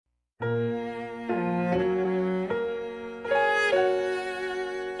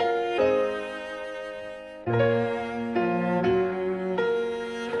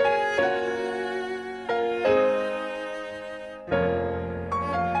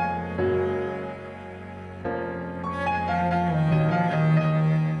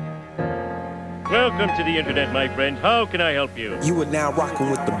Welcome to the internet, my friend. How can I help you? You are now rocking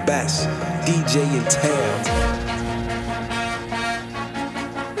with the best DJ in town.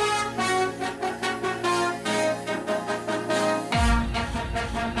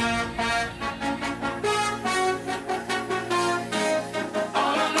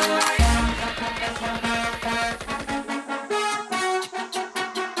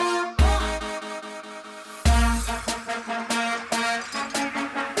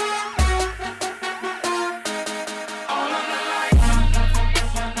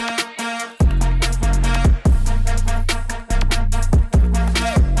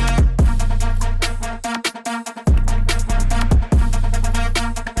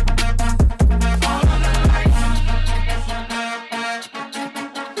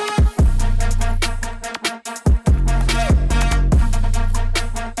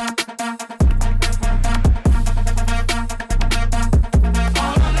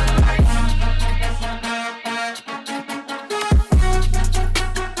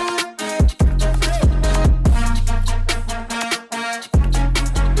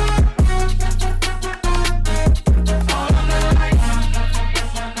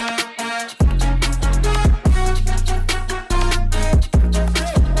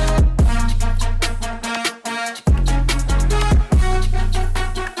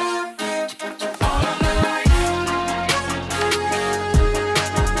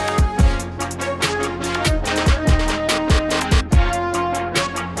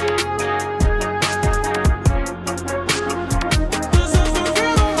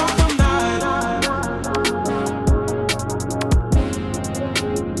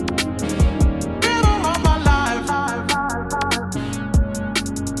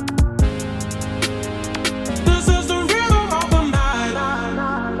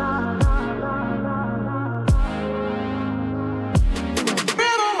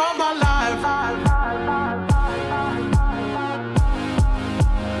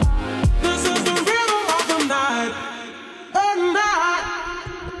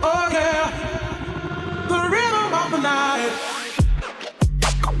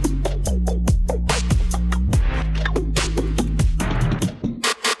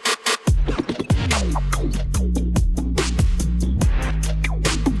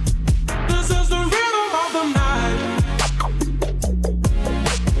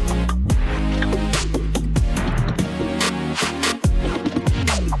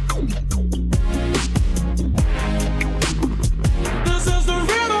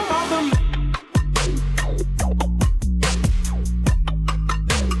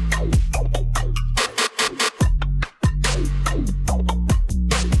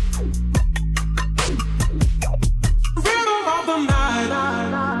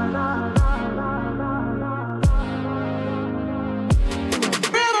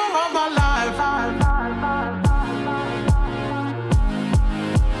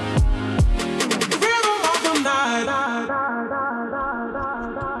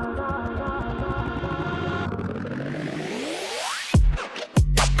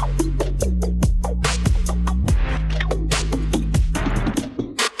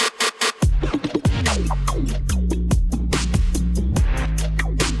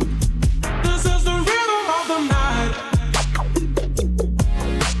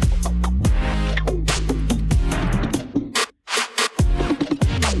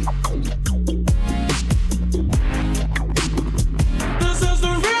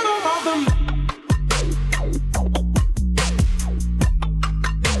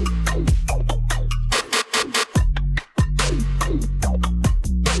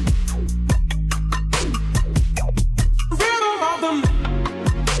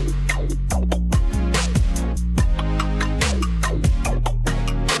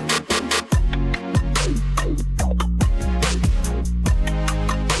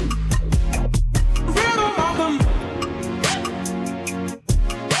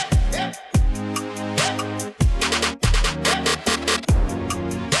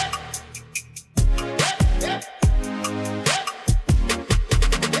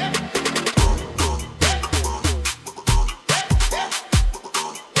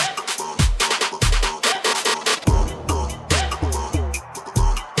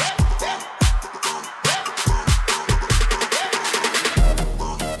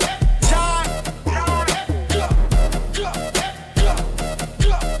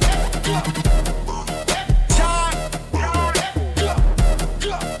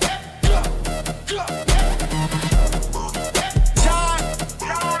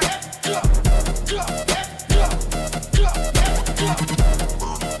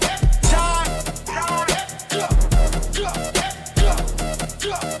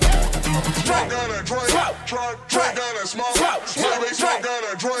 drink and smoke. Maybe smoke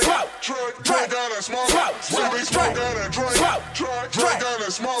and drink, drink and smoke. Maybe smoke and drink, drink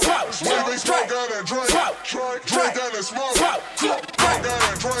and smoke. Maybe smoke and drink, drink and smoke. Drink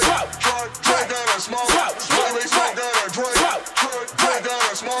and drink, drink and smoke. Maybe smoke and drink, drink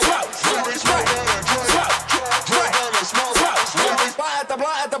and smoke. Maybe smoke and drink, drink and smoke. At the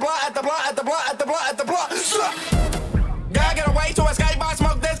block, at the block, at the block, at the block, at the block, at the block. Gotta get away to escape by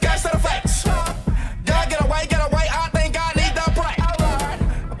smoke this gas to the face. Gotta get away, I think I need the break.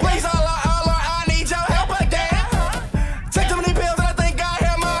 Please, oh Lord, I need your help again. Take too many pills and I think I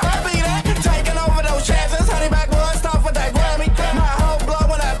hear my heart beating. Taking over those chances, honey backwoods, stuff with that Grammy. My whole blood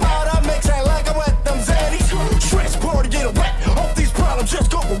when I powder, mixing like I'm with them Zannies. Transport to get away, hope these problems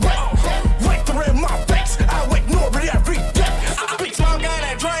just go away. Right through in my face, I ignore it every day. I be smoking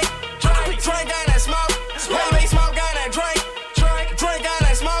and drink, drink and smoke. Maybe smoke and drink, drink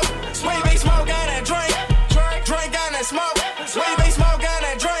and smoke. Maybe smoke and drink, drink and smoke. Maybe smoke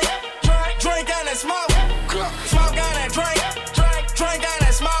and drink, drink and smoke. Smoke and drink, drink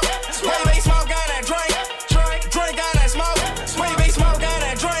and smoke. Maybe smoke and drink, drink and smoke. Maybe smoke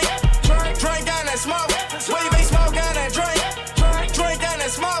and drink, drink and smoke. Maybe smoke and drink, drink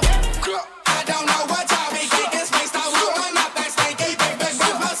and smoke. I don't know what y'all be thinking, spaced out rolling up that stinky big big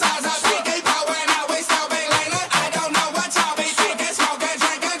both sides of pinky power and now we still be leaning. I don't know what y'all be thinking, smoking,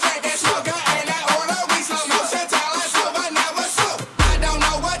 drinking, smoking in that order we slow motion till it's over, never slow. I don't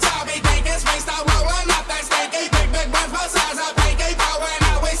know what y'all be thinking, spaced out rolling up that stinky big big both sides of pinky power and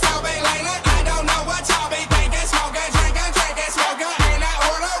now we still be leaning. I don't know what y'all be thinking, smoking, drinking, smoking in that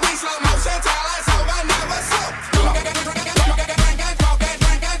order we slow motion till it's over, never slow.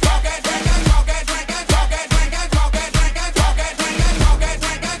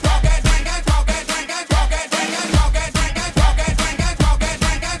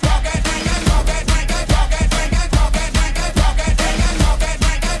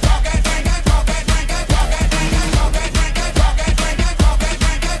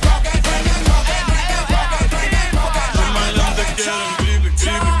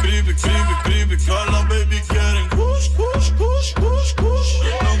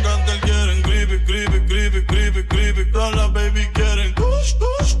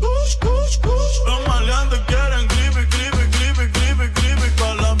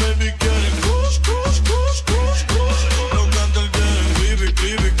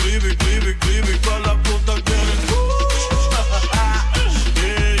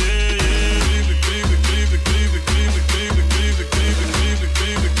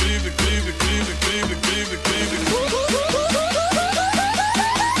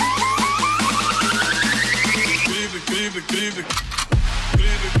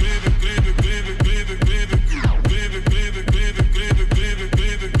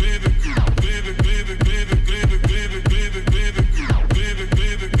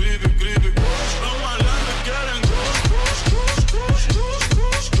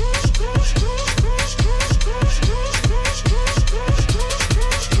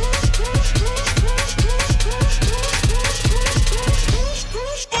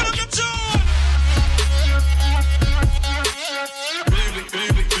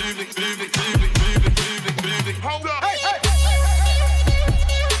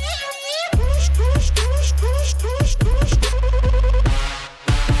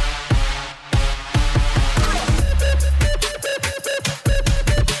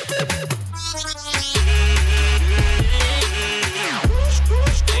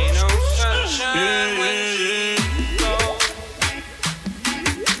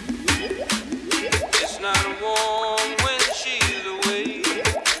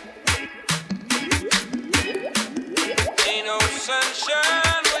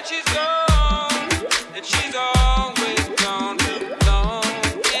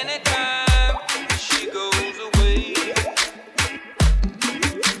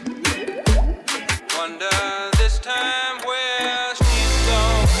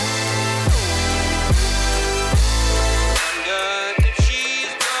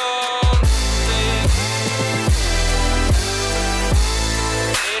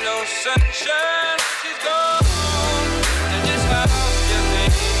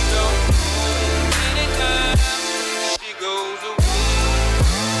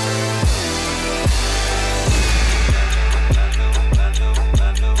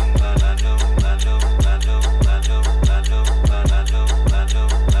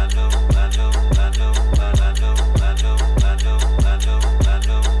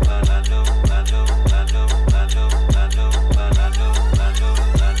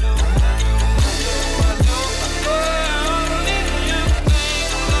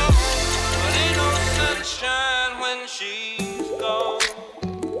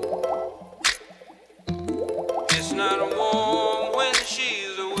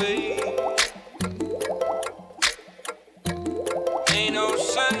 away. Ain't no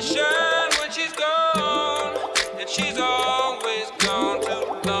sunshine when she's gone, and she's always gone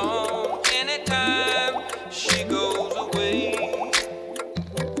too long. Anytime she goes away,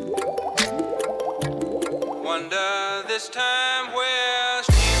 wonder this time where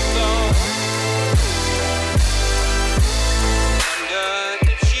she's gone. Wonder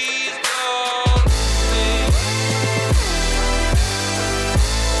if she's gone today.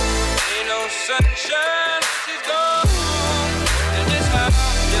 Ain't no sunshine when she's gone, and this house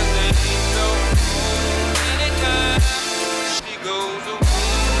just ain't no home. Anytime she goes away.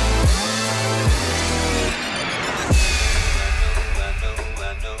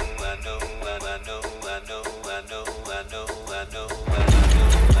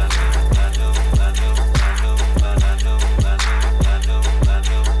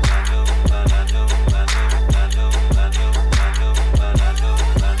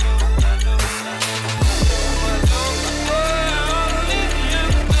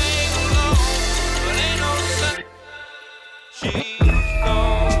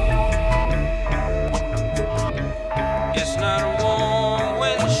 It's not warm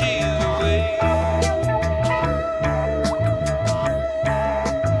when she's away.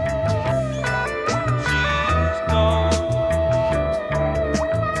 She's gone.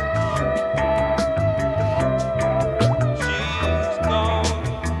 She's gone.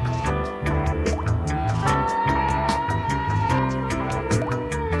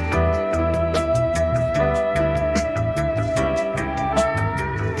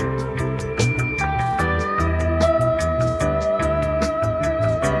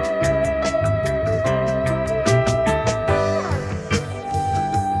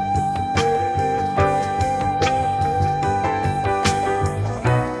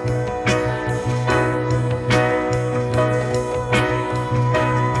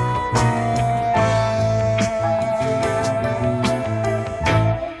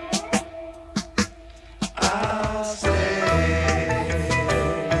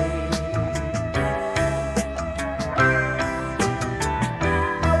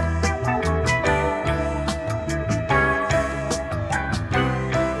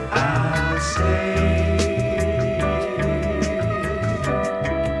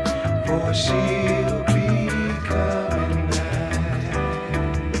 She'll be coming back.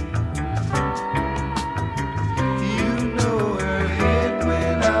 You know her head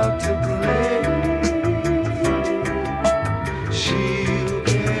went out to play. She'll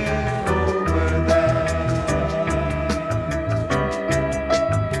get over that.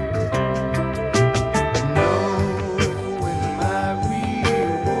 Knowing my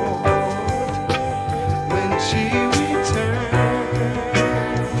reward when she returns.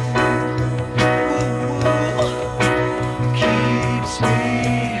 Keeps me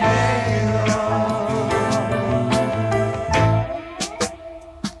hanging on.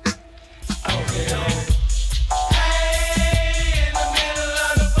 Hey, in the middle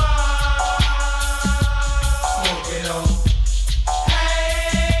of the bar, smoke it on. Hey,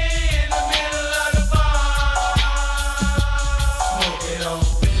 in the middle of the bar, smoke it on.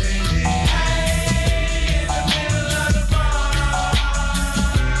 Hey, in the middle of the bar,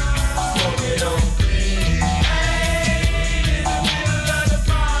 smoke it on.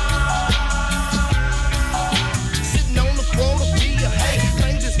 Sitting on the quota beer, hey,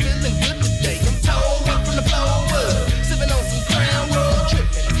 things is feeling good today. I'm told up from the floor up, sipping on some Crown Royal,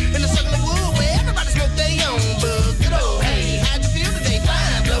 tripping in the circle of wood where everybody smoke their own bud. Good old, hey, how'd you feel today?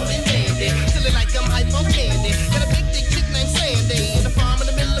 Fine, floating dandy, feeling like I'm hype on candy. Got a big dick chick named Sandy in the farm in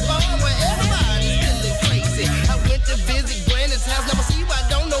the middle of the barn where everybody's feeling crazy. I went to visit Granny's house, never see why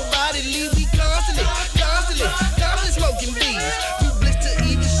don't nobody leave. We constantly smoking bees. Too blessed to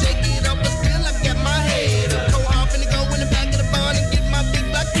even shake it up, but still I got my head up. Go off and go in the back of the barn and get my big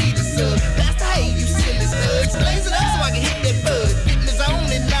black Peter sub. That's the hay, you silly slugs. Blaze it up so I can hit that bud. Getting his own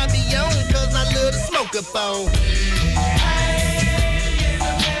and I be on, cause I love to smoke up on.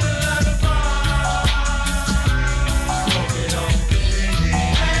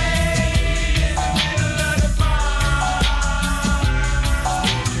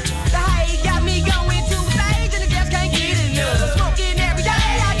 The hay got me going to a stage and I just can't get enough. Smoking every day,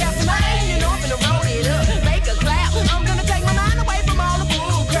 I got some hay, you know I'm finna roll it up. Make a clap, I'm gonna take my mind away from all the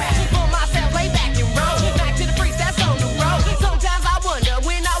bull crap. Pull myself way back and roll, back to the freaks that's on the road. Sometimes I wonder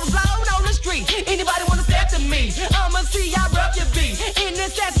when I was blown on the street, anybody wanna step to me? I'ma see I rub your beat. In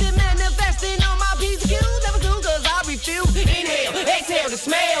this session, manifesting on my piece of you. Never do cause I refuse. Inhale, exhale the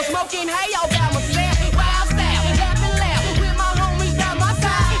smell. Smoking hay all by myself. Wild style, laughing loud with my homies down my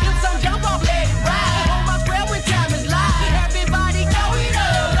side. If some jump off, let it ride. On my square when time is live. Everybody go it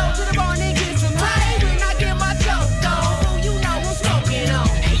up.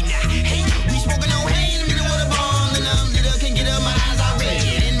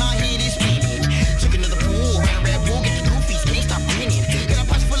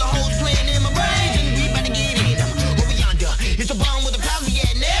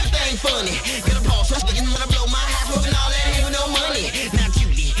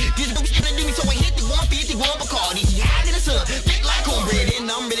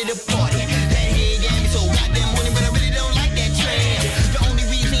 ready to party. That head got me so goddamn horny, but I really don't like that trash. The only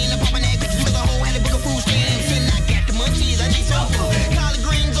reason I'm popping that bitch is because the whole had a book of food stamps. And I got the munchies, I need some food. Collard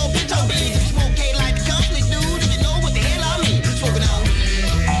greens or pinto beans. If you smoke K like the company, dude, then you know what the hell I mean. Smoking on.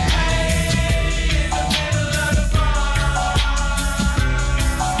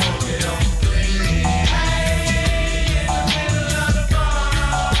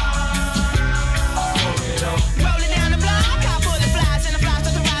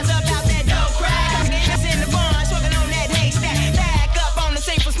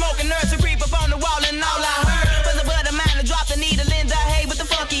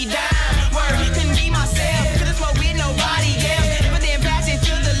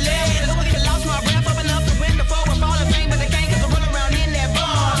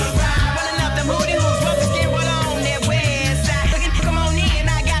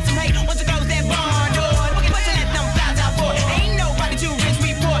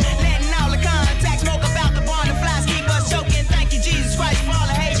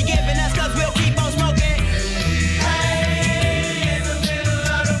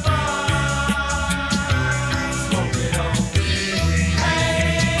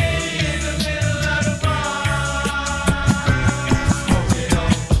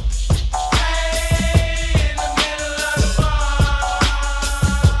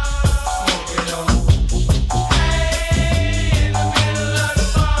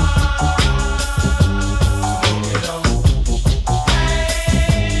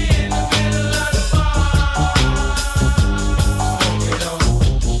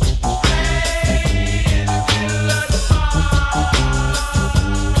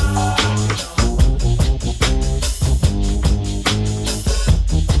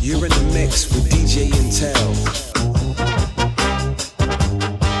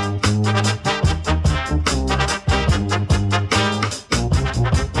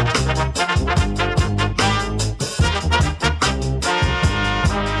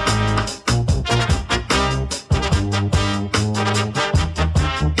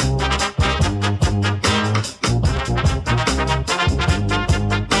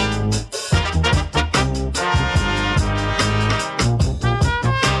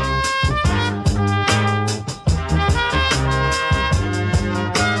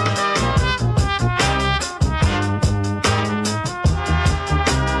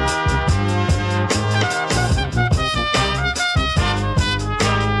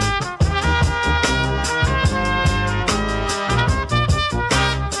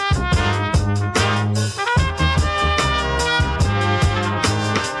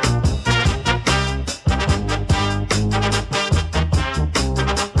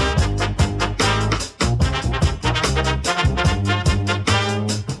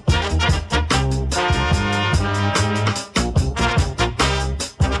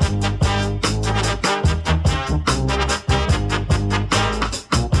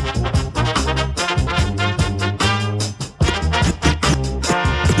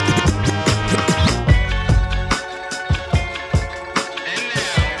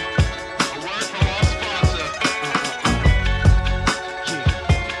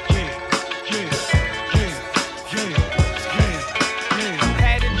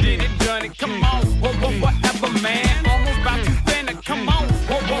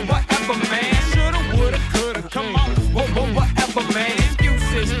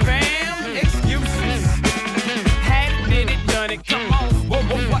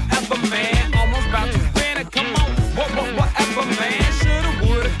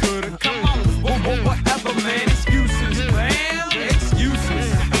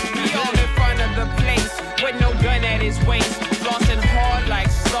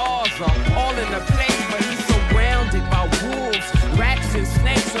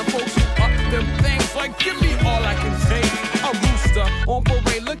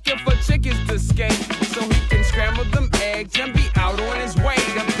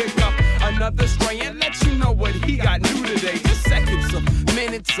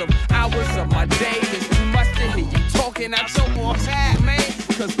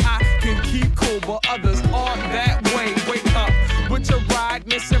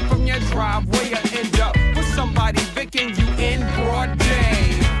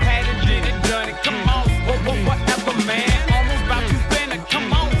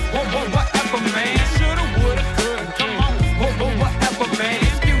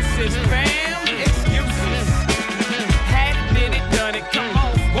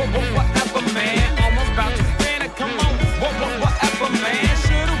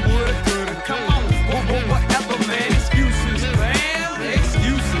 Whatever, man. Excuses, fam.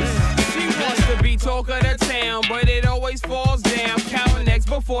 Excuses. She wants to be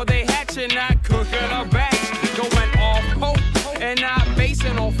before they hatch and not cooking a batch. Going off hope and not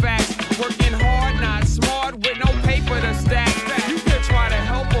basing on facts. Working hard, not smart, with no paper to stack. You could try to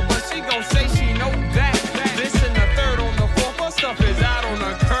help her, but she gon' say she know that. This and the third on the fourth, her stuff is out on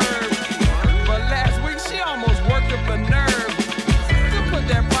the curb. But last week she almost worked up a nerve to put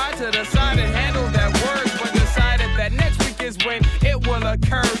that pride to the side and handle that work, but decided that next week is when it will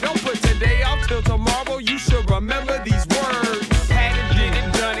occur. Don't put today off till tomorrow, you should remember these words. Had it, did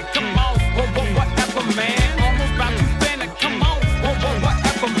it, done it, come on, whatever, man. Almost about to spend it, come on,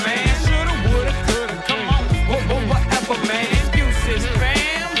 whatever, man. Shoulda, woulda, coulda, come on, whatever, man. Excuses,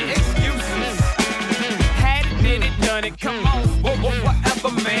 fam, excuses. Had it, did it, done it, come on,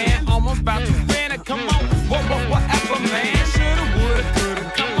 whatever, man. Almost about to spend it, come on, whatever, man. Shoulda, woulda, coulda,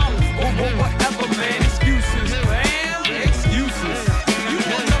 come on, whatever, man. Excuses, fam, excuses. You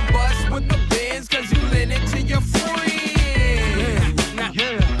on the bus with the Benz 'cause you lent it to your friend. Now,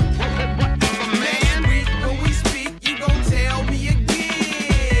 man, when we speak, you gon' tell me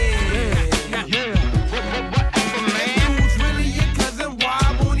again. Now, man, who's really your cousin? Why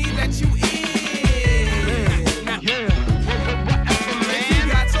won't he let you in? Now, man, you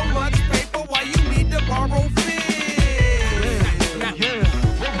got so much paper, why you need to borrow pen? Now,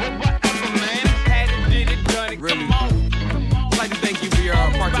 man, had it, did it, done it, come on. I'd like to thank you for your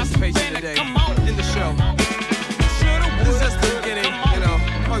participation today in the show. This is just the beginning, you know.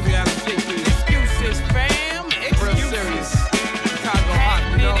 Hope you have a kick to excuses, fam. Excuses. Real serious. Chicago hot,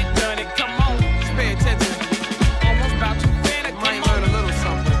 you know. Done it, come on. Just pay attention. Almost about to fin it. Might learn a little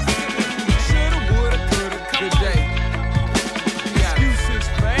something. Shoulda, woulda, coulda, come on. Good day. Excuses,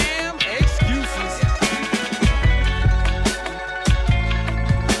 fam. Excuses.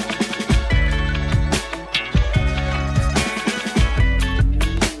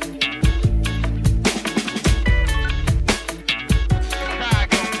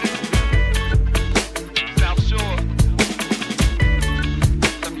 South Shore,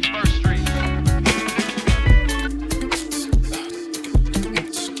 71st Street.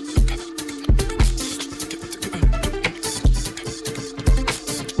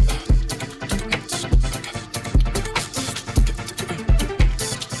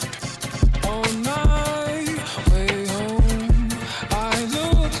 On my way home, I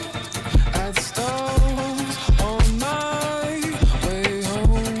look at stars. On my way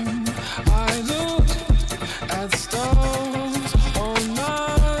home, I look at stars. On my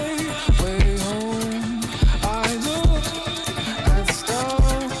way home, I look at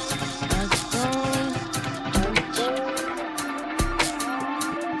stars, at stars, at stars. On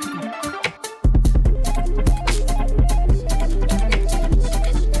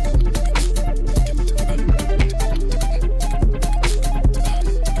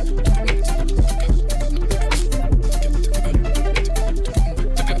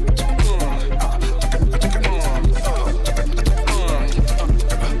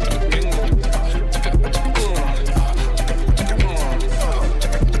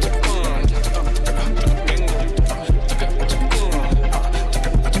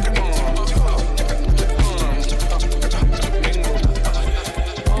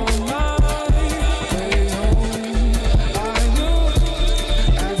my way home, I look at stars. On my way home, I look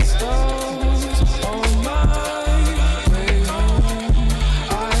at stars. On my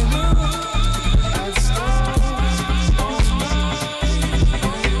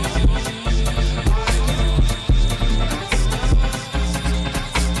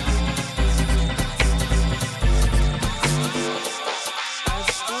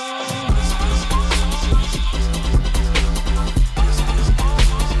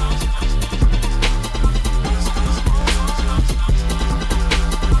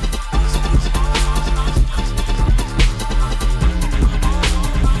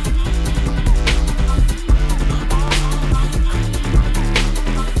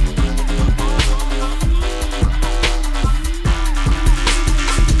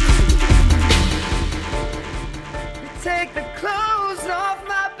Take the clothes off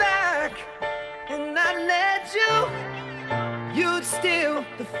my back and I let you. You'd steal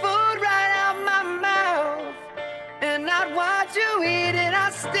the food right out my mouth and I'd watch you eat it. I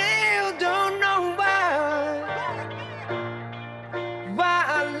still don't know why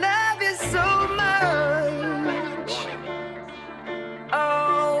I love you so much.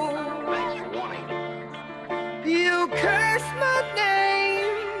 Oh, you curse my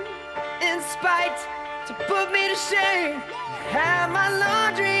name in spite to put me to shame. Have my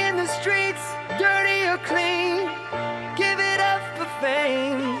laundry in the streets, dirty or clean. Give it up for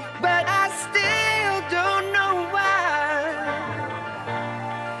fame, but I still don't know why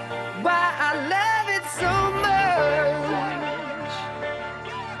I love it so much.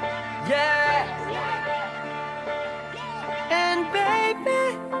 Yeah. And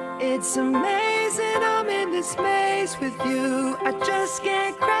baby, it's amazing I'm in this maze with you. I just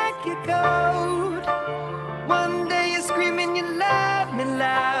can't crack your code. One day you're screaming you love me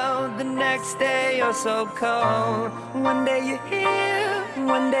loud, the next day you're so cold. One day you're here,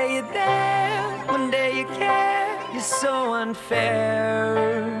 one day you're there, one day you care. You're so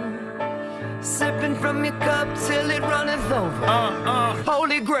unfair. Sipping from your cup till it runneth over.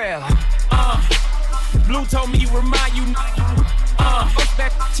 Holy grail. Blue told me remind you. What's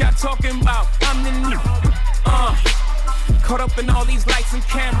that y'all talking about? I'm the new. Caught up in all these lights and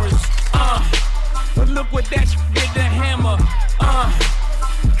cameras. But look what that did to Hammer.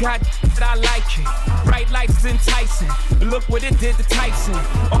 God, I like it. Bright lights enticing. Look what it did to Tyson.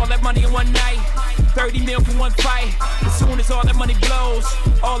 All that money in one night. 30 mil for one fight. As soon as all that money blows,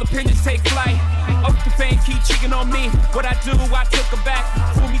 all opinions take flight. Up the fame, keep cheating on me. What I do, I took her back.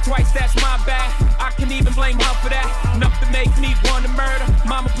 Fool me twice, that's my bad. I can even blame her for that. Enough to make me want to murder.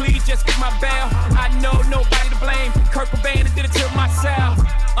 Mama, please just get my bail. I know nobody to blame. Kurt Cobain did it to myself.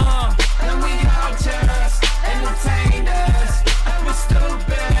 And we all just entertainers. We're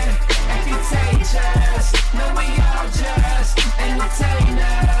stupid and contagious. No, we all just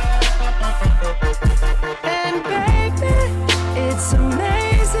entertainers. And baby, it's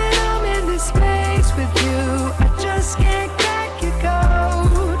amazing I'm in this space with you. I just can't crack your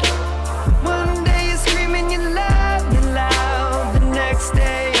code. One day you're screaming you love me loud, the next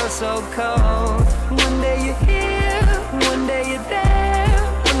day you're so cold. One day you're here, one day you're there,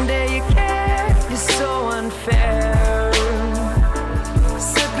 one day you care. You're so unfair.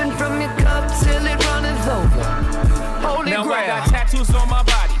 Sipping from your cup till it runneth over. Holy now grail. I got tattoos on my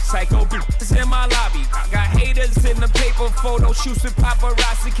body, psycho bitches in my lobby. I got haters in the paper photo shoots with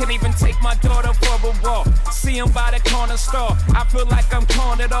paparazzi. Can't even take my daughter for a walk. See him by the corner store. I feel like I'm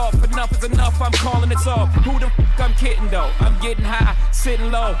calling it off. Enough is enough, I'm calling it off. Who the fuck I'm kidding though? I'm getting high,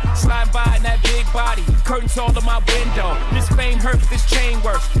 sitting low, slide by in that big body. Curtains all in my window. This fame hurts, this chain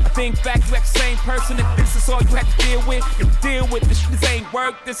works. I think back, you act the same person. If this is all you have to deal with, you deal with this. This ain't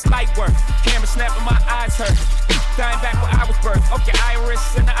work, this light work. Camera snapping, my eyes hurt. Dying back where I was birthed. Up your iris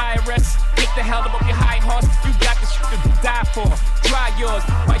and the IRS. Get the hell up your high horse. You got this shit to die for. Try yours.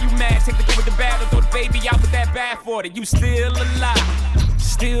 Why you mad? Take the good with the bad. Or throw the baby out with that bad for it. You still alive.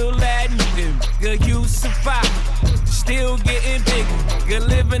 Still that nigga. Good, you survive. Still getting bigger. Good,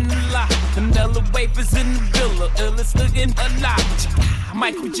 living a lot. Vanilla wafers in the villa. Illest looking alive.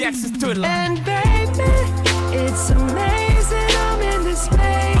 Michael Jackson's Thriller. And baby, it's amazing I'm in this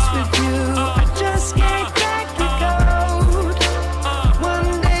space with you. I just can't crack your code.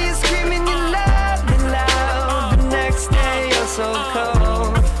 One day you're screaming you love me loud, the next day you're so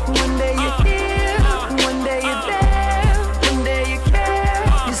cold. One day you're here, one day you're there, one day you care.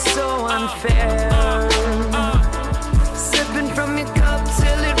 You're so unfair. Sipping from your cup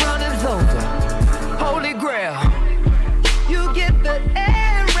till it runneth over. Holy grail. You get the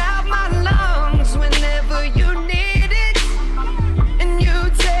air out my lungs whenever you need it. And you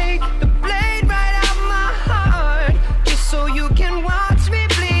take the blade right out my heart just so you can watch me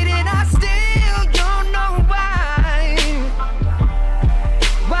bleed it. I still don't know why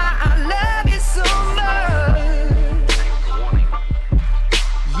I love you so much.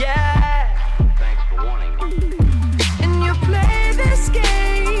 Yeah. And you play this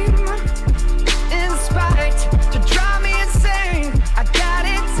game in spite to drive me insane. I got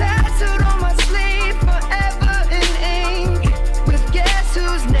it tattooed on my sleeve forever in ink with guess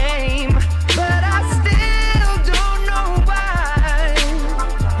whose name. But I still don't know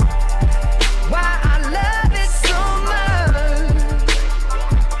why I love it so much.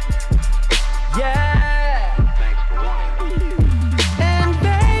 Yeah. And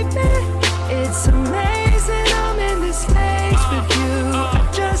baby, it's amazing I'm in this place with you. I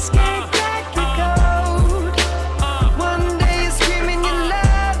just can't crack your code. One day you're screaming you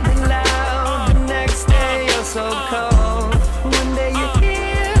love me loud, the next day you're so cold. One day you're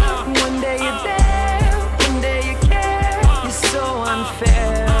here, one day you're there, one day you care. You're so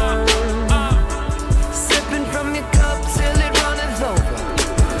unfair. Sipping from your cup till it runneth over.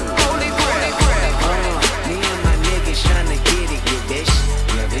 Holy grail. Me and my niggas tryna get it, you bitch.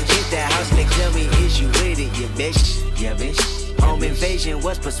 Yeah, bitch. Hit that house, they tell me, is you with it, you bitch? Yeah, bitch. Home invasion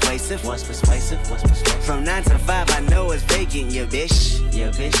was persuasive. What's persuasive? From 9 to 5, I know it's vacant, you bitch.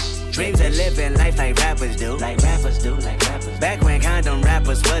 Yeah, bitch. Dreams of living life like rappers do. Back when condom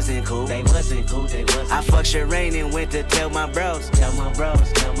rappers wasn't cool. They wasn't. I fucked Shireen and went to tell my bros.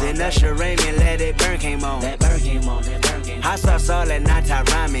 Then Usher Raymond Let It Burn came on. Hot sauce all that night, I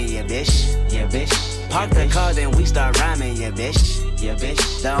rhyming, yeah, bitch. Park the car, then we start rhyming, yeah, bitch. Yeah,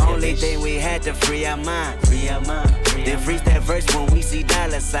 bitch. The only thing we had to free our mind. Then freeze that verse when we see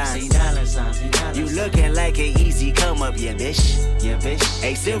dollar signs. You looking like an easy come up, yeah, bitch. Yeah, bitch.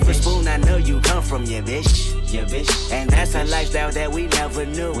 A silver spoon, I know you come from, yeah, bitch. Yeah, bitch. And that's a lifestyle that we never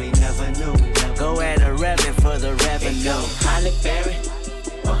knew. Go at a revenue for the revenue. Go Halle Berry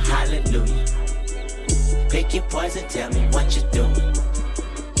or hallelujah. Pick your poison, tell me what you doing.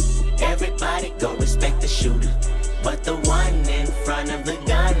 Everybody go respect the shooter, but the one in front of the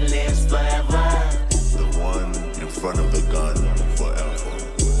gun lives forever. The one in front of the gun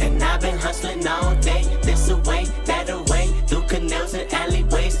forever. And I've been hustling all day, this away, that away, through canals and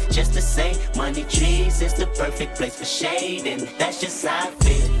alleyways, just to say, money trees is the perfect place for shade, and that's just how I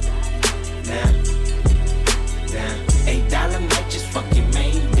feel. Now, $8 might just fuck your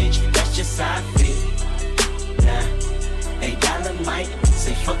main bitch, that's just how I feel. Nah, $8 might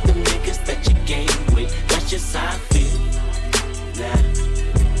say fuck them niggas that you game with, that's just how I feel.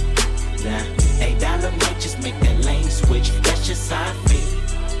 Nah, $8 might just make that lane switch, that's just how I feel.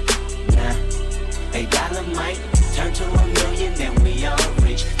 Nah, $8 might turn to $1 million, then we all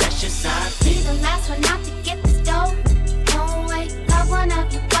rich, that's just how I feel. Be the last one out to get this dough. No way, got one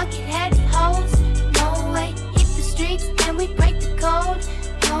of you bucket-headed hoes. No way, hit the streets and we break the code.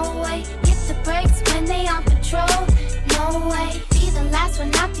 No way, hit the brakes when they on patrol. No way, be the last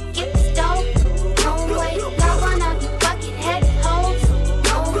one out to get this dough. No way, got one of you bucket-headed hoes.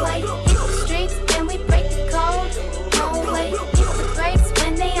 No way, hit the streets and we break the code. No way, hit the brakes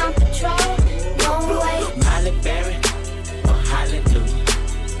when they on patrol. No way. Halle Berry or hallelujah.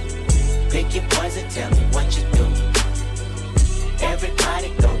 Pick your poison, tell me what you do. Everybody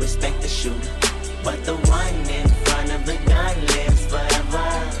go respect the shooter, but the one in front of the gun lives forever.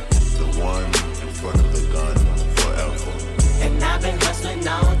 The one in front of the gun forever. And I've been hustling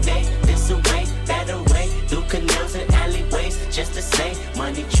all day, this away, that away, through canals and alleyways, just to say,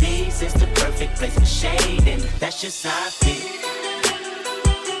 money trees is the perfect place for shade, and that's just how I feel.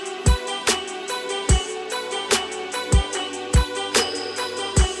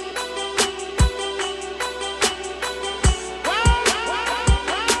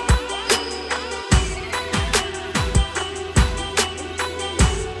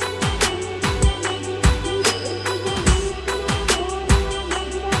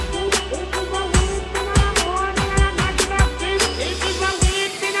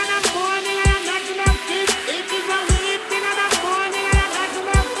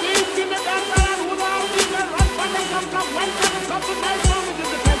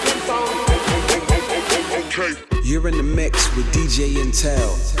 You're in the mix with DJ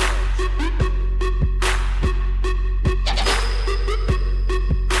Intel.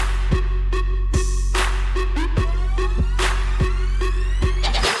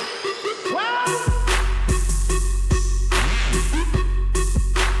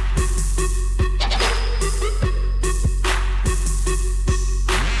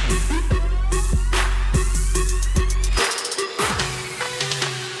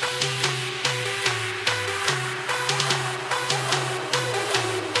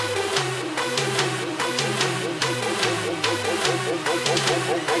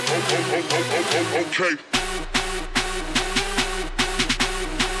 Okay.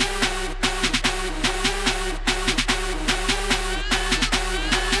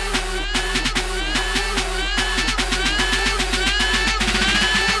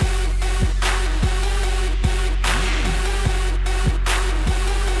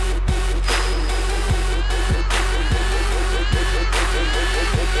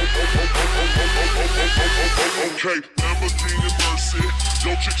 Okay, Lamborghini Mercy,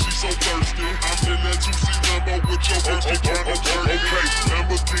 yo chick she so thirsty. I'm in that 2C Lambo with your girl, she tryna jerk. Okay,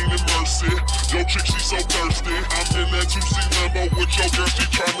 Lamborghini Mercy, yo chick she so thirsty. I'm in that 2C Lambo with your girl, she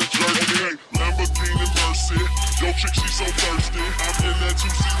tryna jerk. Okay, Lamborghini Mercy, yo chick she so thirsty. I'm in that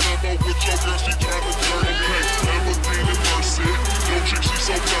 2C Lambo with your girl, she tryna jerk. Okay, Lamborghini Mercy, yo chick she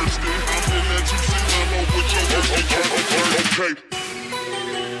so thirsty. I'm in that 2C Lambo with your girl, she tryna jerk. Okay.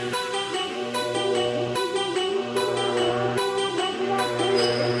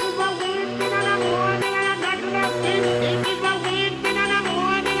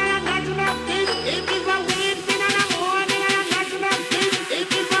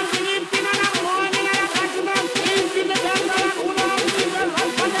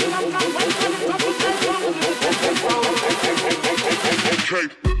 Okay.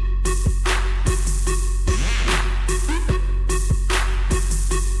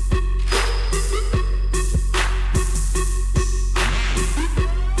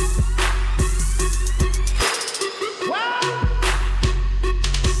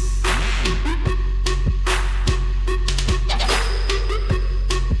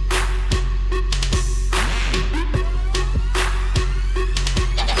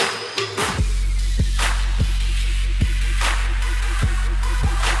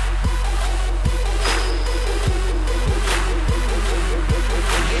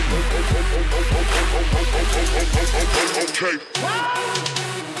 tape.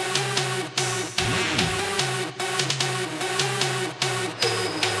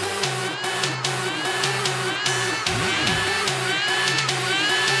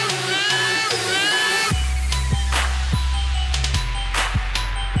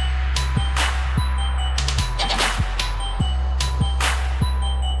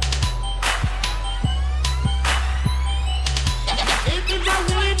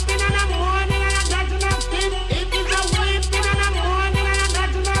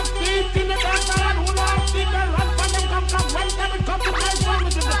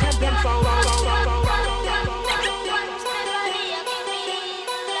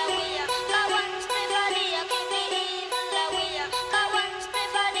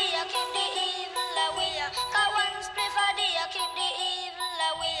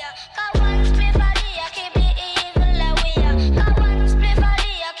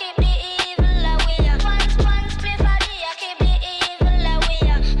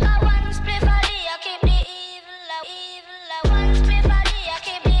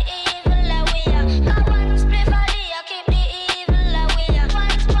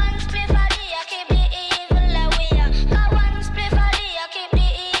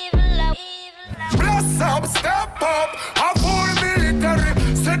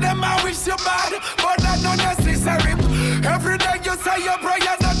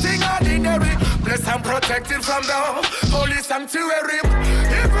 Protected from the police sanctuary.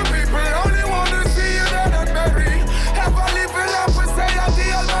 Evil people only want to see you dead and buried. Ever living life we say that the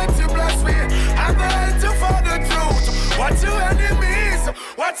Almighty bless me. I'm the end to find the truth. What you enemies?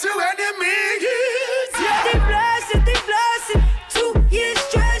 What you enemies? Yeah. They blasted. 2 years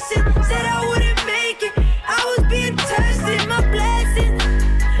stressing. Said I wouldn't make it. I was being tested. My blessing.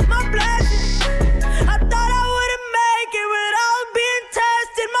 I thought I wouldn't make it, but I was being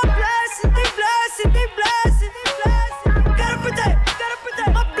tested. My blessing. They blasted. Gotta protect.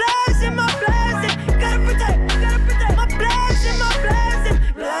 My blessing. Gotta protect. My blessing.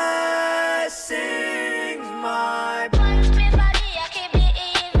 Blessings, my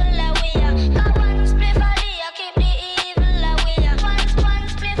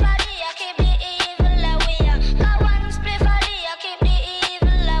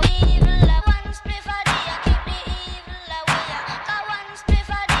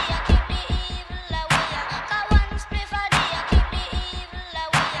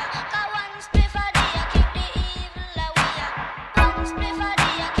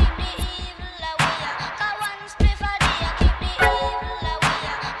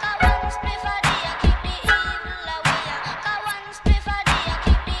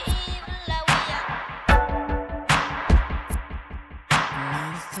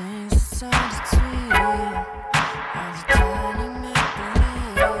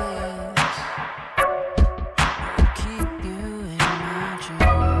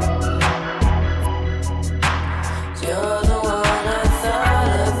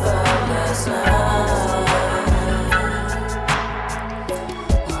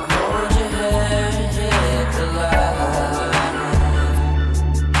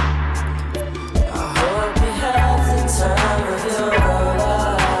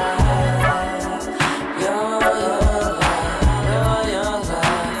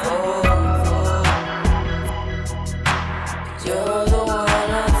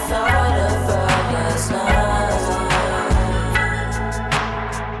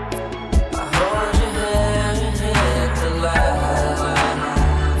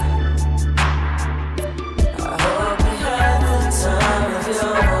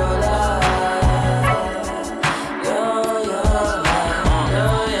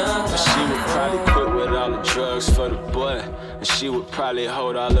probably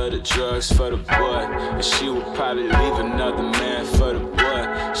hold all of the drugs for the boy, and she would probably leave another man for the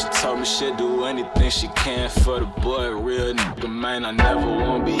boy. She told me she'd do anything she can for the boy. Real nigga, man, I never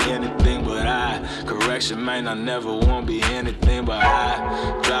won't be anything but I. Correction, man, I never won't be anything but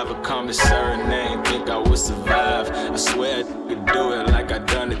I. Drive a commissary name, think I would survive. I swear I could do it like I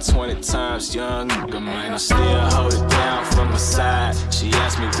done it 20 times. Young nigga, man, I still hold it down from the side. She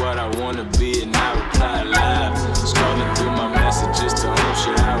asked me what I wanna be, and I replied live. Scrolling through my messages, to whom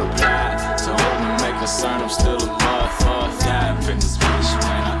should I reply? To whom to make concern, I'm still a motherfucker. Yeah, I'm in this bitch,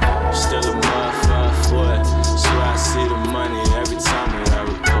 man, I'm still a motherfucker for it. Swear I see the money every time that I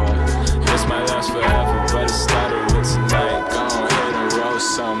record. This might last forever, but it started with tonight. Go ahead and roll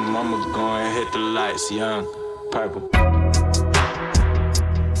something, I'ma go and hit the lights. Young, purple.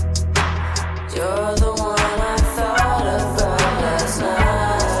 You're the one I thought about last night.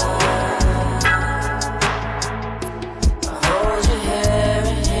 I hold your hair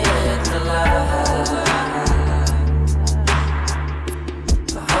and hit the light.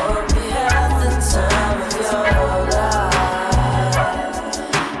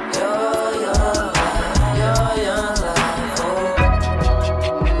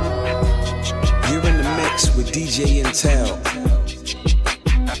 DJ and Tell.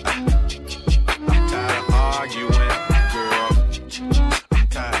 I'm tired of arguing, girl. I'm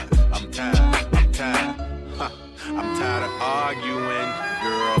tired. I'm tired of arguing,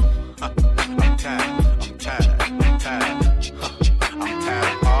 girl. I'm tired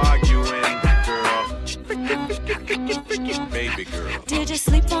of arguing, girl. Baby girl. Did you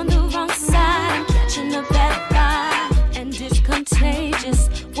sleep on the wrong side? I'm catching a bad vibe, and it's contagious.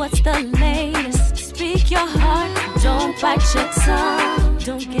 What's the latest? Speak your heart, don't bite your tongue.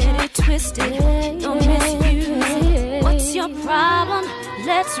 Don't get it twisted, don't misuse it. What's your problem?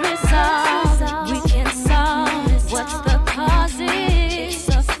 Let's resolve. We can solve it. What's the cause? It's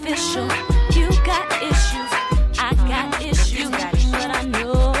official. You got issues, I got issues, but I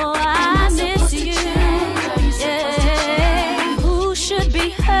know I miss you. Yeah. Who should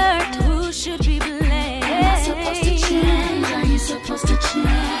be hurt? Who should be blamed? Am I supposed to change? Are you supposed to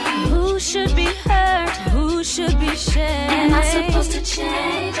change? Who should be hurt? Who should be shamed? Am I supposed to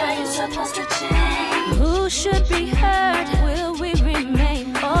change? Are you supposed to change? Who should be hurt? Will we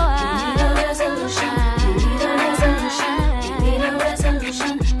remain? Oh, we need a resolution. We need a resolution. We need a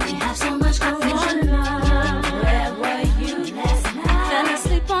resolution. We have so much confusion. Where were you last night? Fell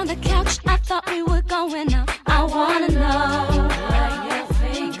asleep on the couch. I thought we were going out. I wanna know where your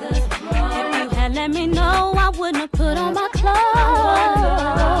fingers were. If you had let me know, I wouldn't have put on my clothes.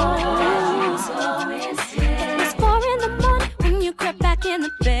 It's 4 in the morning when you crept back in the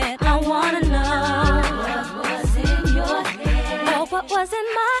bed. I wanna know what was in your head. Oh, what was in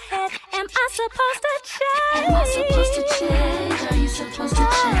my head? Am I supposed to change? Am I supposed to change? Are you supposed to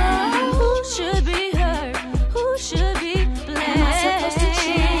change? Who should be hurt? Who should be blamed? Am I supposed to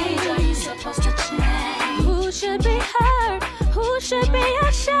change? Are you supposed to change? Who should be hurt? Who should be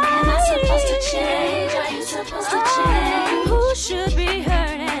ashamed? Am I supposed to change? Are you supposed to change? Who should be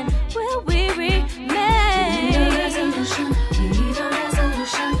hurt and will we remain? We need a resolution. We need a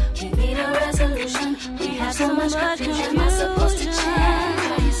resolution. We need a resolution. We have so much confusion. Am I supposed to change?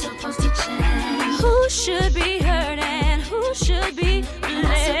 Are you supposed to change? Who should be hurt and who should be blamed? Am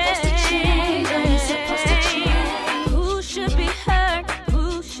I supposed to change? Are you supposed to change? Who should be hurt?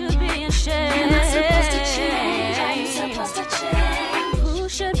 Who should be ashamed? Am I supposed to change? Are you supposed to change? Who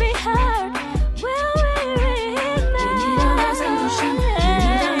should be hurt? Will we remain? We need a resolution. We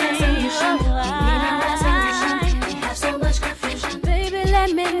need a resolution. We need a resolution. We have so much confusion. Baby, let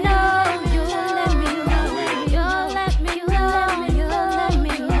me know. You let me know. You let me know. You let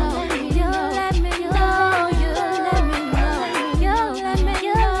me know. You let me know. You let me know. You let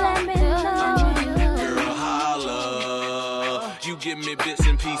me know. Girl, holla. You give me bits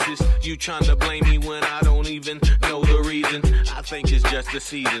and pieces. You tryna blame me when I don't even know the reason. I think it's just the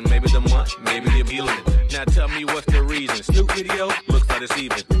season. Maybe the month, maybe the feeling. Now tell me what's the reason. Snoop video looks like it's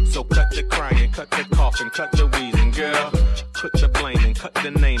even. So cut the crying, cut the coughing, cut the wheezing, girl. Put the blaming, cut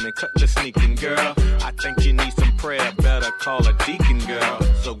the naming, cut the sneaking, girl. I think you need some prayer, better call a deacon, girl.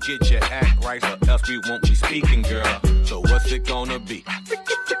 So get your act right or else we won't be speaking, girl. So what's it gonna be?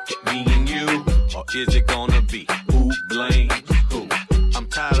 Me and you? Or is it gonna be who blames who? I'm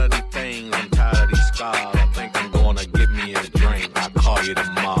tired of these things, I'm tired of these scars. I think I'm gonna give me a drink. I'll call you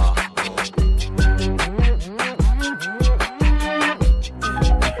tomorrow.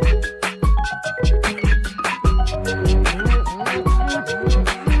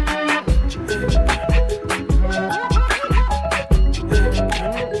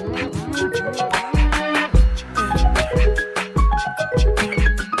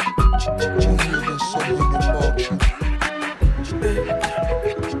 There's so many more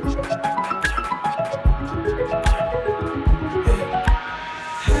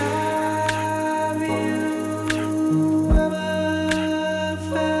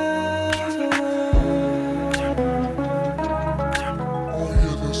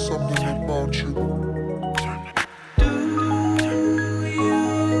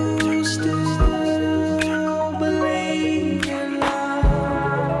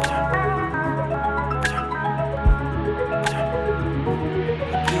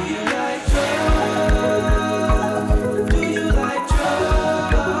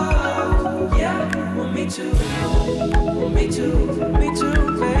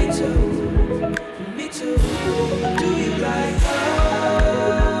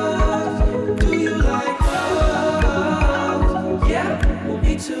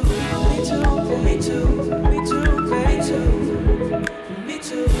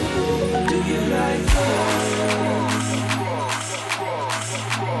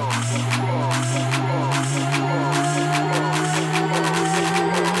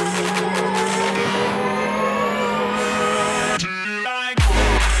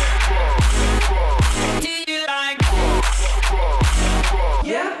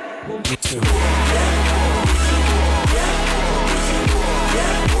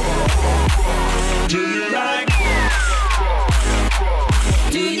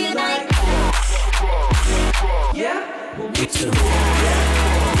too.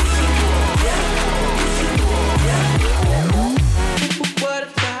 What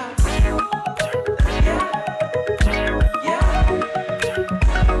about?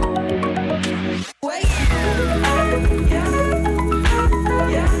 Wait.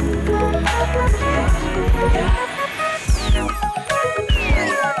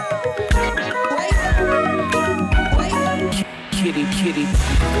 Kitty, kitty.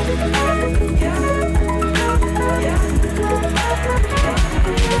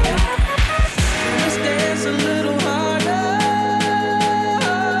 Let's dance a little harder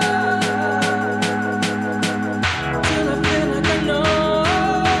till I feel like I know.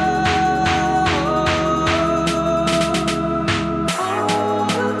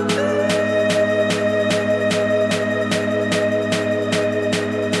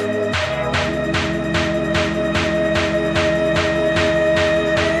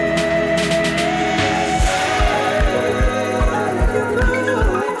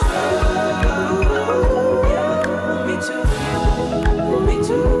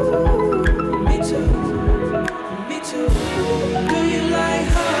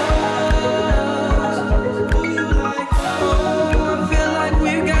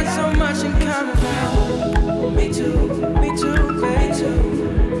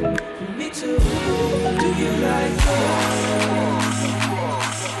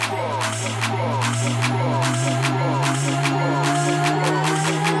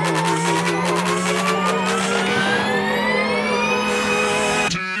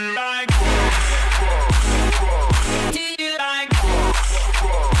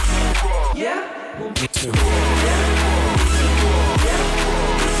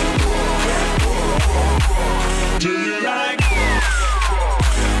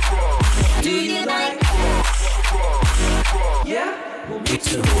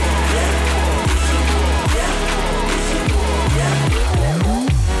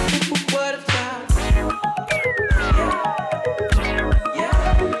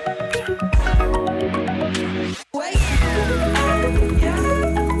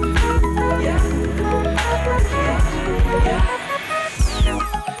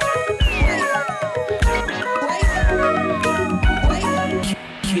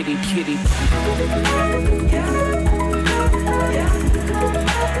 Kitty, kitty.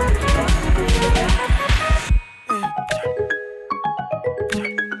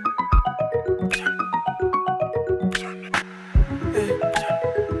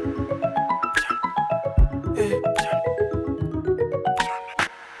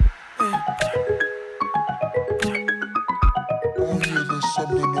 Oh yeah, there's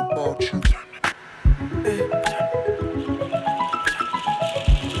something about you.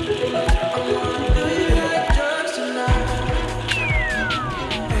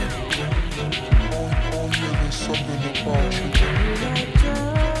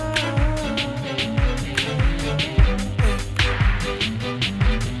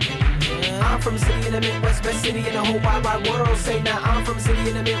 From a city in the Midwest, best city in the whole wide, wide world. Say now, I'm from a city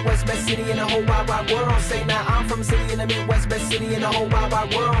in the Midwest, best city in the whole wide, wide world. Say now, I'm from a city in the Midwest, best city in the whole wide,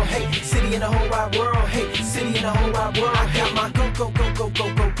 wide world. Hey, city in the whole wide world. Hey, city in the whole wide world. I got my go go go go go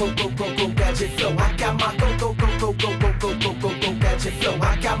go go go go go gadget flow. I got my go go go go go go go go go go gadget flow.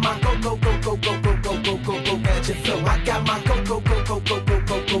 I got my go go go go go go go go go go gadget flow. I got my go go go go go go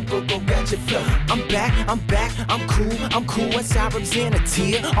go go go go gadget flow. I'm back, I'm cool. What's I represent a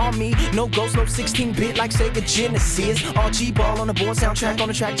tear on me? No ghost, no 16-bit like Sega Genesis. RG ball on the board, soundtrack on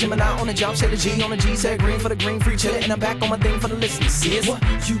the track, Gemini on the job, say the G on the G, say green for the green, free chillin', and I'm back on my thing for the listeners. What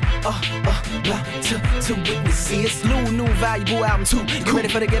you blah to witnesses. New valuable album too. You ready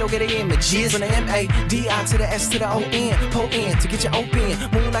for the ghetto, get the images from the M-A-D-I to the S to the O-N, po-in to get you open.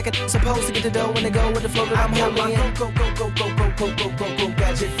 Move like a supposed to get the dough and the go with the flow that I'm holding. Go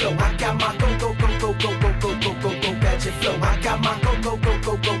gadget flow. I got my go gadget flow. I got my go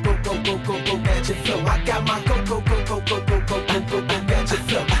gadget flow. I got my go gadget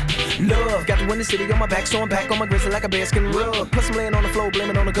flow. Love, got the windy city on my back, so I'm back on my grizzly like a bearskin rug. Plus I'm laying on the floor,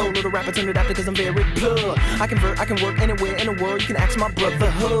 blaming on the gold. Little rapper turned it out because I'm very plug. I can work anywhere in the world. You can ask my brother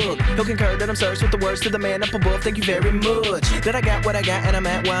Hug. He'll concur that I'm serious with the words to the man up above. Thank you very much. That I got what I got and I'm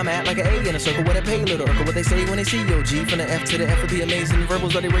at where I'm at, like an A in a circle with a pay little circle. What they say when they see yo G from the F to the F with the amazing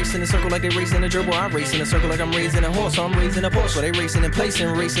verbals. Are they racing in a circle like they racing a gerbil? I race in a circle like I'm raising a horse. So I'm raising a Porsche. So they racing in place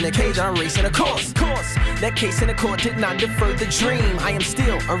and racing a cage. I'm racing a course. That case in the court did not defer the dream. I am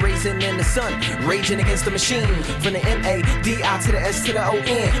still a raisin in the sun, raging against the machine. From the M-A-D-I to the S to the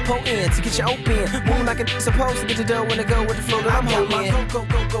O-N, po-in to get you open. Move like it's supposed to get the dough when they go with the flow that I'm holding. Go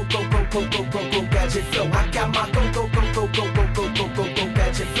gadget flow. I got my go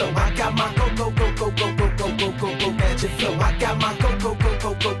gadget flow. I got my go gadget flow. I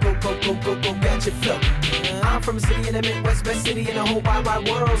the Midwest, best city in the whole wide, wide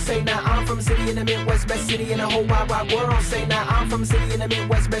world. Say now I'm from a city in the Midwest, best city in the whole wide, wide world. Say now I'm from a city in the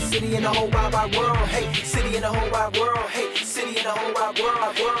Midwest, best city in the whole wide, wide world. Hey, city in the whole wide world. Hey, city in the whole wide world.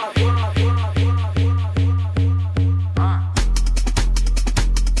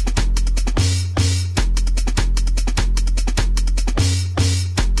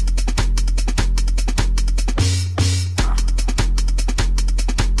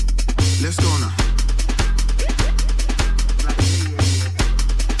 Let's go now.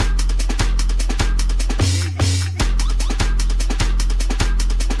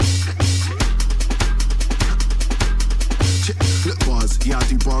 Look bars, yeah I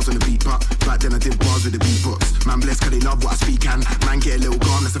do bars on the beat, but back then I did bars with the beatbox. Man blessed cause they love what I speak and man get a little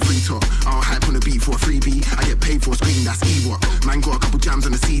gone, that's a free talk. I don't hype on the beat for a freebie, I get paid for a screen, that's Ewok. Man got a couple jams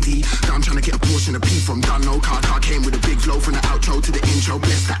on the CD, that I'm trying to get a portion of P from. Done no car came with a big flow from the outro to the intro.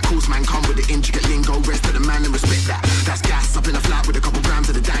 Bless that course man come with the intricate lingo, rest of the man and respect that. That's gas up in a flat with a couple grams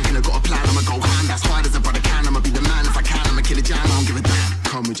of the dank and I got a plan, I'ma go hand as hard as a brother can. I'ma be the man if I can, I'ma kill a jam, I don't give a damn.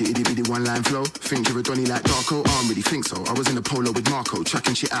 Come with your itty bitty one line flow, think you're a Donny like Darko, I don't really think so. I was in a polo with Marco,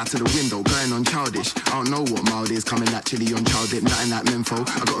 chucking shit out to the window, going on childish. I don't know what mild is, coming like chili on childish, nothing like Menfo.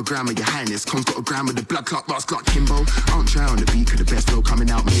 I got a gram of your highness, Con's got a gram of the blood clot, boss clock Kimbo. I don't try on the beat, cause the best flow coming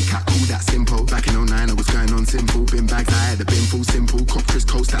out, make cat cool, that simple. Back in 09 I was going on simple, bin bags, I had a bin full simple. Cop Chris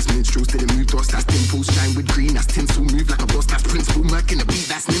Coast, that's minstrels, didn't move dots, that's dimples. Shine with green, that's tinsel, move like a boss, that's principal. Merc in the beat,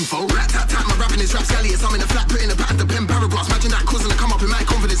 that's nympho. Rat tat tat, my rapping is rap scallious, I'm in a flat, putting a pattern to pen paragraphs. Imagine that causing to come up in my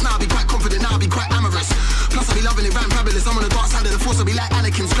confidence, now I'll be quite confident, now I'll be quite amorous. Plus I'll be loving it, ran fabulous, I'm on the dark side of the force, I'll be like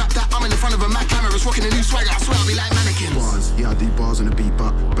Anakin. Scrap that, I'm in the front of a Mac cameras, rocking a new swagger, I swear I'll be like mannequins. Bars, yeah I do bars on the beat,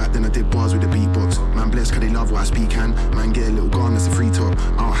 but back then I did bars with the beatbox. Man blessed cause they love what I speak and man get a little gone, that's a free talk.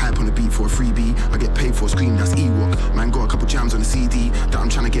 I don't hype on the beat for a freebie, I get paid for a screen, that's Ewok. Man got a couple jams on the CD, that I'm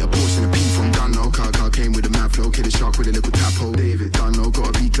trying to get a portion of P from. Done no, car came with a mad flow, kid a shark with a little tap hole. David, done no,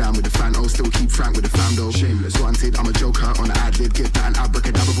 got a beat clown with the fan, oh still keep Frank with the fam though. Shameless, wanted, I'm a joker on the ad lib, get that an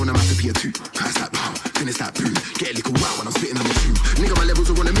abracadabra when I'm at the P2. Pass that pow, then it's that boom, get a little wow when I'm spitting on the tube. Nigga my levels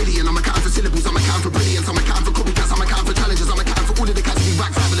are on a million, I'm accounting for syllables, I'm accounting for brilliance, I'm accounting for copycats, I'm accounting for challenges, I'm accounting for all of the cats to be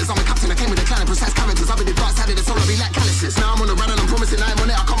back fabulous. I'm a captain, I came with a clan of precise characters, I've been the dark side of the soul, I be like calluses. Now I'm on the run and I'm promising I'm on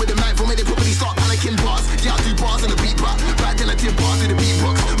it, I come with the knife for me, they probably start panicking bars. Yeah I do bars on the beat, but back then I did bars with the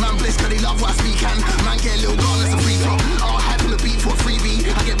beatbox. Man blessed cause they love what I speak and man get a little gone, that's a free talk. I'll hype on the beat for a freebie,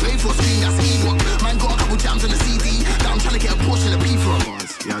 I get paid for a screen, that's Ewok. Man got a couple jams on the CD, that I'm trying to get a portion of P from.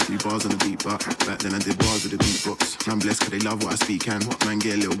 Yeah I do bars on the beat, but back then I did bars with the beatbox. Man blessed cause they love what I speak and man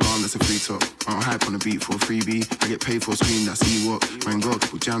get a little gone, that's a free talk. I don't hype on the beat for a freebie, I get paid for a screen, that's Ewok. Man got a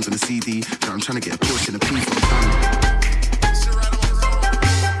couple jams on the CD, that I'm trying to get a portion of P from.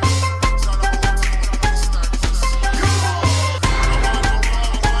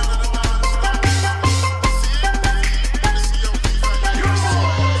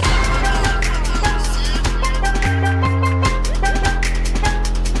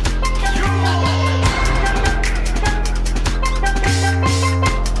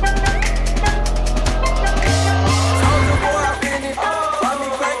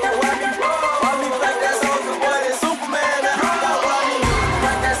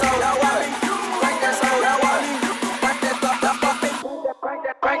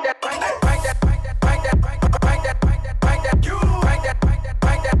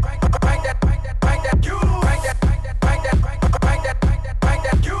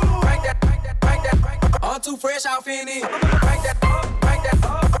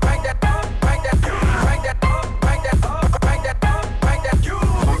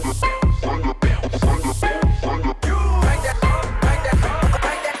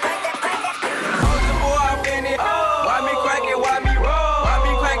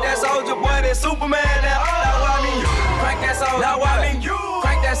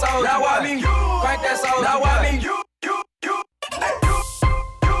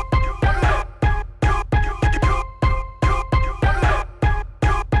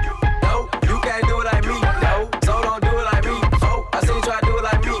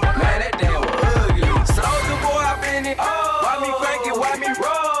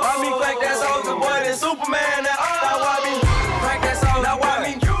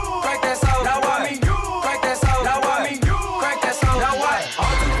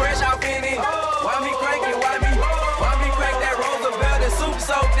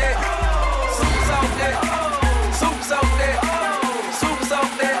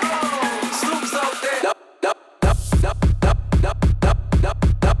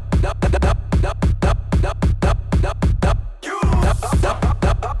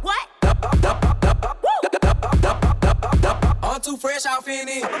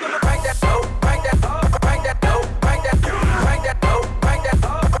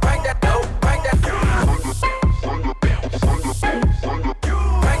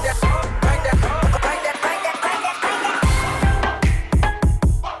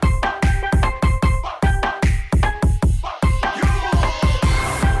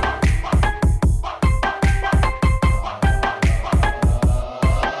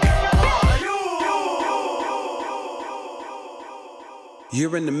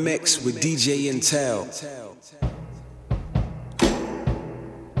 You're in the mix with DJ Intel.